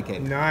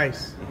eradicated.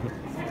 Nice.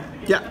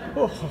 Yeah.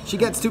 She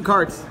gets 2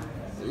 cards.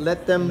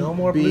 Let them No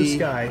more be, blue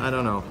sky. I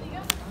don't know.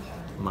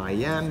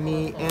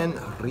 Miami and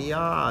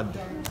Riyadh.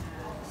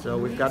 So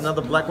we've got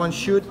another black one.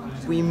 Should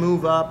we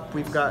move up?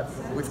 We've got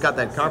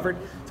that covered.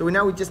 So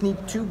now we just need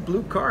 2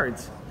 blue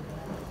cards.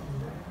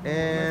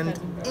 And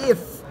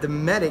if the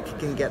medic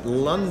can get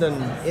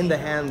London in the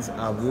hands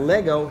of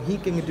Lego, he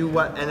can do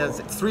what? And that's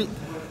 3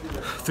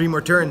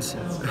 more turns.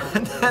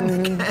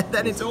 And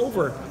then it's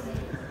over.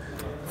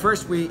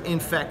 First we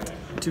infect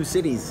 2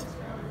 cities.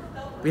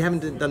 We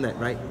haven't done that,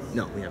 right?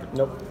 No, we haven't.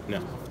 Nope.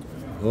 No.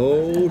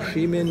 Ho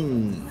Chi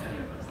Minh.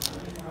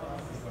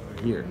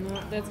 Here.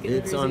 No, that's getting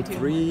It's on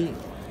crazy, too. 3.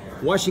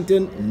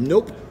 Washington,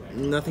 nope.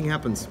 Nothing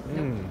happens.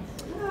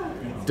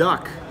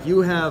 Duck, you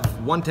have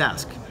 1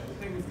 task.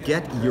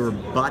 Get your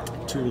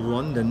butt to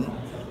London.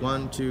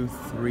 1, 2,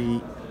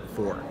 3,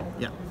 4.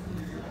 Yeah.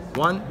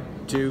 1,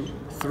 2,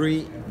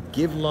 3.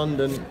 Give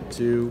London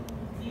to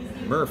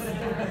Murph.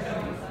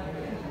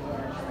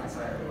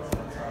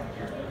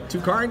 2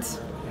 cards.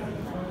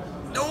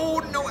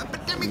 No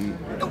epidemic.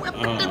 No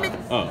epidemic.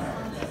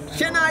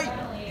 Chennai.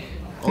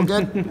 All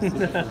good.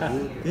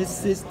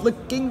 This is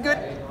looking good.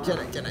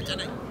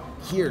 Chennai.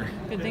 Here.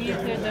 Good thing you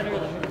cleared that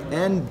earlier.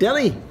 And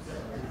Delhi.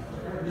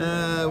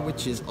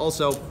 Which is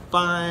also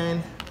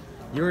fine.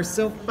 You're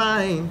so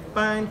fine.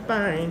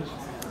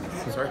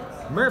 Sorry.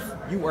 Murph,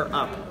 you are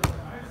up.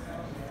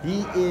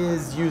 He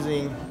is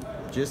using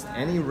just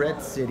any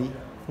red city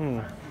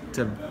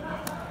to.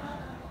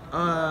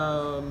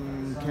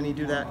 Can he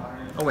do that?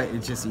 Oh wait,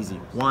 it's just easy.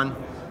 1,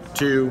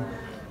 2,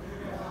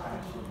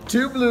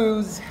 2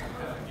 blues,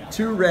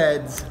 2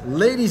 reds.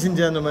 Ladies and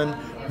gentlemen,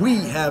 we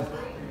have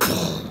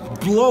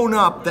blown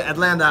up the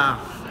Atlanta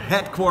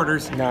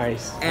headquarters.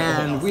 Nice.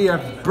 And we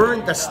have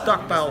burned the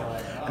stockpile.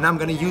 And I'm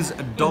gonna use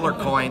a dollar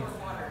coin,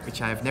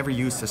 which I have never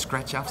used to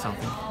scratch off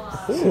something.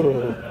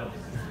 Ooh.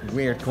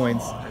 Weird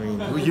coins. I mean,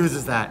 who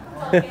uses that?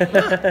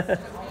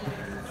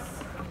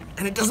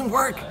 And it doesn't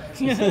work.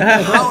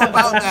 How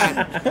about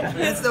that?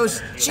 It's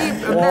those cheap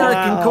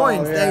American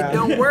coins. yeah. They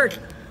don't work.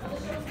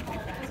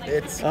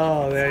 It's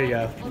Oh, there you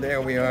go. there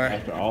we are.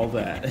 After all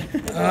that.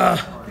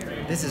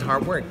 This is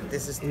hard work. I'm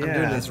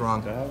doing this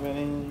wrong. Do I have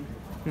any?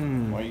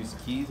 Why use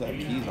keys? I have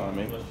keys on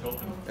me.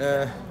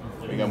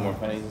 We got more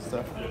pennies and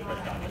stuff.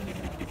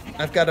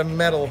 I've got a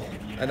medal.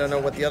 I don't know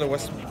what the other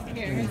was.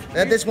 Here.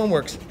 This one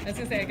works. I was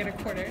gonna say I got a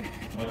quarter.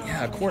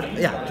 Yeah, a quarter.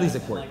 Yeah, please a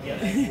quarter.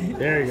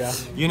 There you go.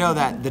 You know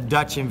that the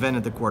Dutch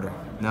invented the quarter.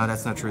 No,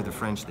 that's not true. The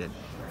French did.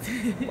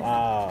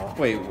 Wow.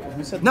 Wait,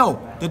 who said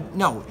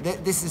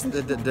This is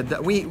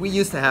we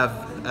used to have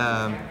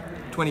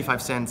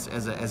 25 cents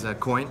as a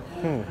coin,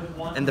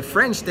 and the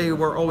French, they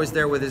were always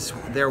there with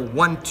their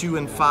 1, 2,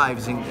 and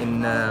 5s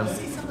in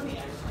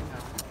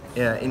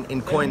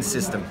in coin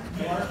system.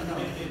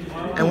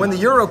 And when the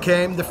euro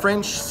came, the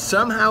French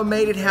somehow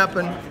made it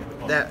happen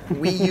that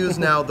we use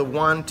now the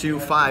 1, 2,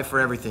 5 for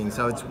everything.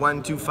 So it's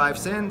 1, 2, 5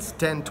 cents,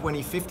 10,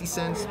 20, 50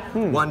 cents,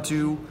 1,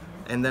 2,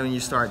 and then you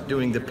start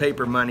doing the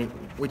paper money,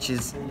 which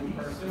is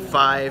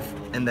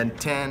 5, and then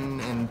 10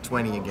 and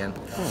 20 again.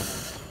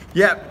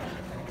 Yeah,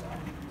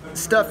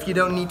 stuff you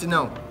don't need to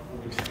know.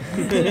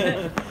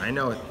 I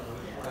know it.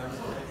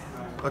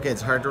 Okay,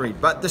 it's hard to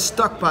read. But the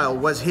stockpile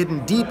was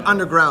hidden deep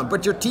underground,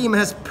 but your team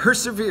has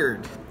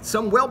persevered.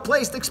 Some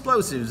well-placed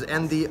explosives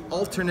and the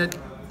alternate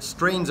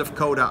strains of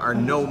coda are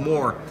no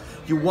more.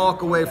 You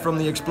walk away from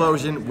the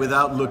explosion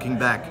without looking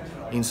back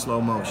in slow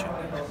motion.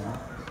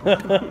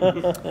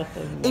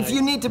 If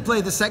you need to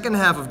play the second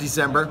half of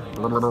December,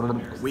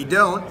 we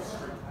don't.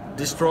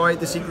 Destroy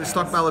the secret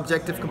stockpile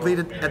objective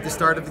completed at the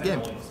start of the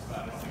game.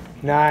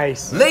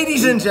 Nice.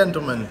 Ladies and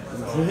gentlemen,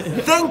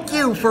 thank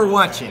you for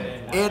watching.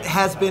 It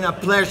has been a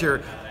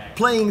pleasure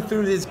playing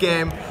through this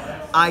game.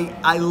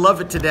 I love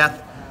it to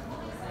death,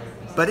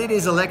 but it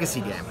is a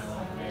legacy game,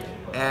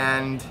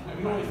 and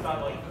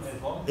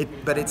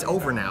but it's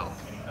over now.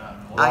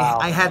 Wow.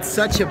 I had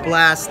such a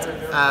blast.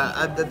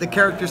 The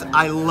characters,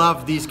 I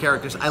love these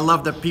characters. I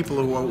love the people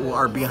who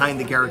are behind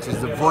the characters,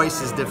 the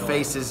voices, the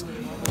faces,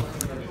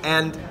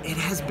 and it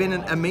has been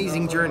an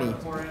amazing journey.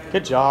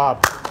 Good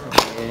job.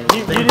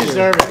 You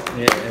deserve it.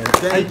 Yeah,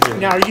 thank you.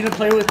 Now, are you going to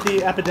play with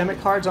the epidemic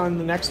cards on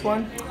the next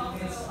one?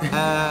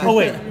 Oh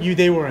wait,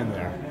 they were in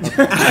there.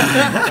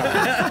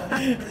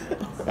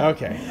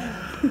 Okay.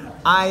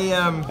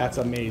 That's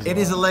amazing. It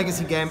is a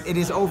legacy game. It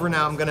is over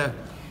now. I'm gonna.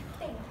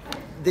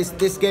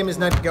 This game is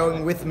not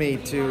going with me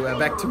to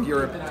back to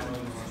Europe.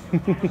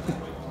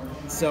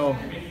 So,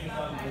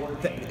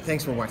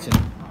 thanks for watching.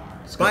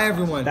 Bye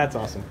everyone. That's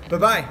awesome. Bye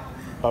bye.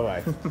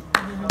 Bye bye.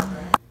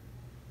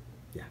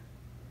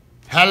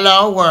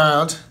 Hello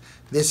world,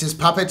 this is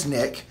Puppet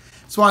Nick.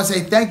 Just want to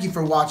say thank you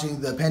for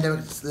watching the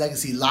Pandemic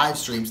Legacy live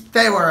streams.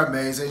 They were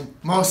amazing,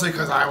 mostly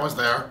because I was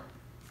there.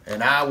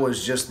 And I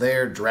was just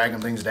there dragging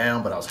things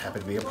down, but I was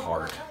happy to be a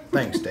part.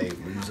 Thanks, Dave,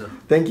 Luza.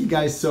 Thank you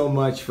guys so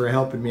much for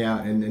helping me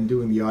out and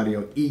doing the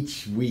audio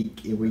each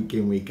week in,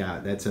 week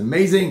out. That's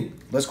amazing.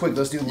 Let's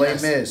do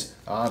Les Mis.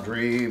 I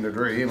dreamed a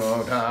dream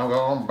of time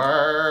gone by.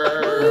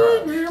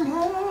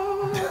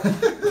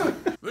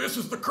 This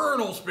is the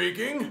Colonel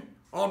speaking.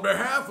 On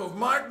behalf of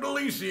Mike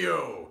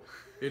Delisio,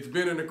 it's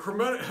been an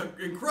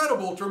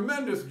incredible,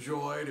 tremendous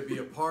joy to be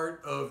a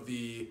part of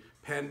the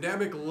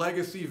Pandemic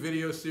Legacy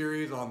video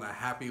series on the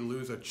Happy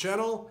Luza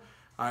channel.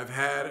 I've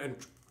had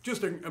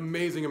just an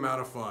amazing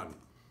amount of fun.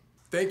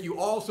 Thank you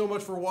all so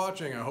much for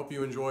watching. I hope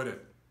you enjoyed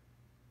it.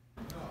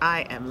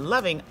 I am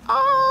loving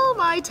all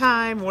my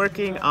time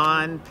working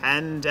on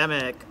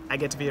Pandemic. I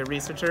get to be a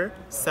researcher.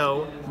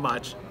 So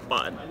much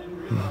fun.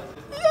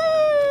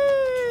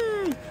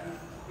 Yay!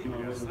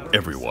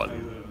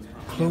 Everyone,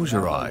 close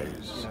your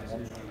eyes.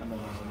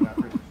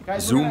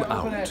 Zoom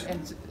out.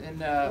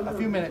 In a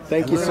few minutes.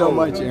 Thank you so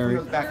much,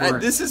 Eric.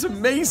 This is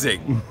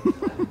amazing.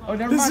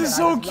 This is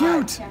so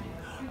cute.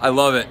 I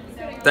love it.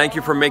 Thank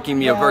you for making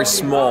me a very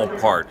small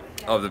part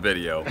of the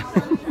video.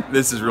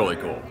 This is really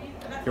cool.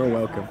 You're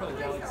welcome.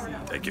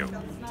 Thank you.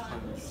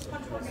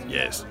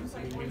 Yes.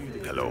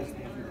 Hello.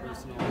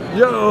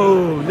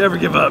 Yo, never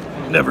give up,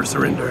 never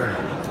surrender.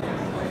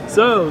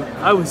 So,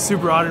 I was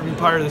super honored to be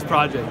part of this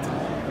project.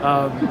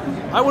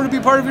 I want to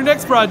be part of your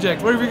next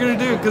project, whatever you're going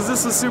to do, because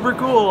this is super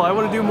cool. I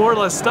want to do more or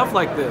less stuff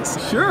like this.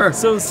 Sure.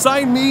 So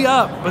sign me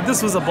up. But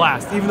this was a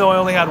blast, even though I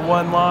only had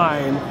one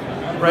line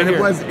right here.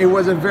 It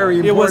was a very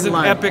important line. It was an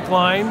epic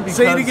line.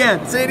 Say it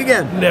again. Say it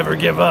again. Never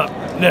give up,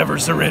 never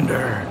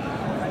surrender.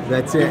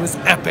 That's it. It was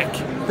epic.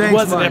 Thanks, it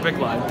was Mike. an epic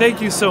line. Thank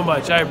you so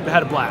much. I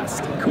had a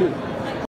blast. Cool.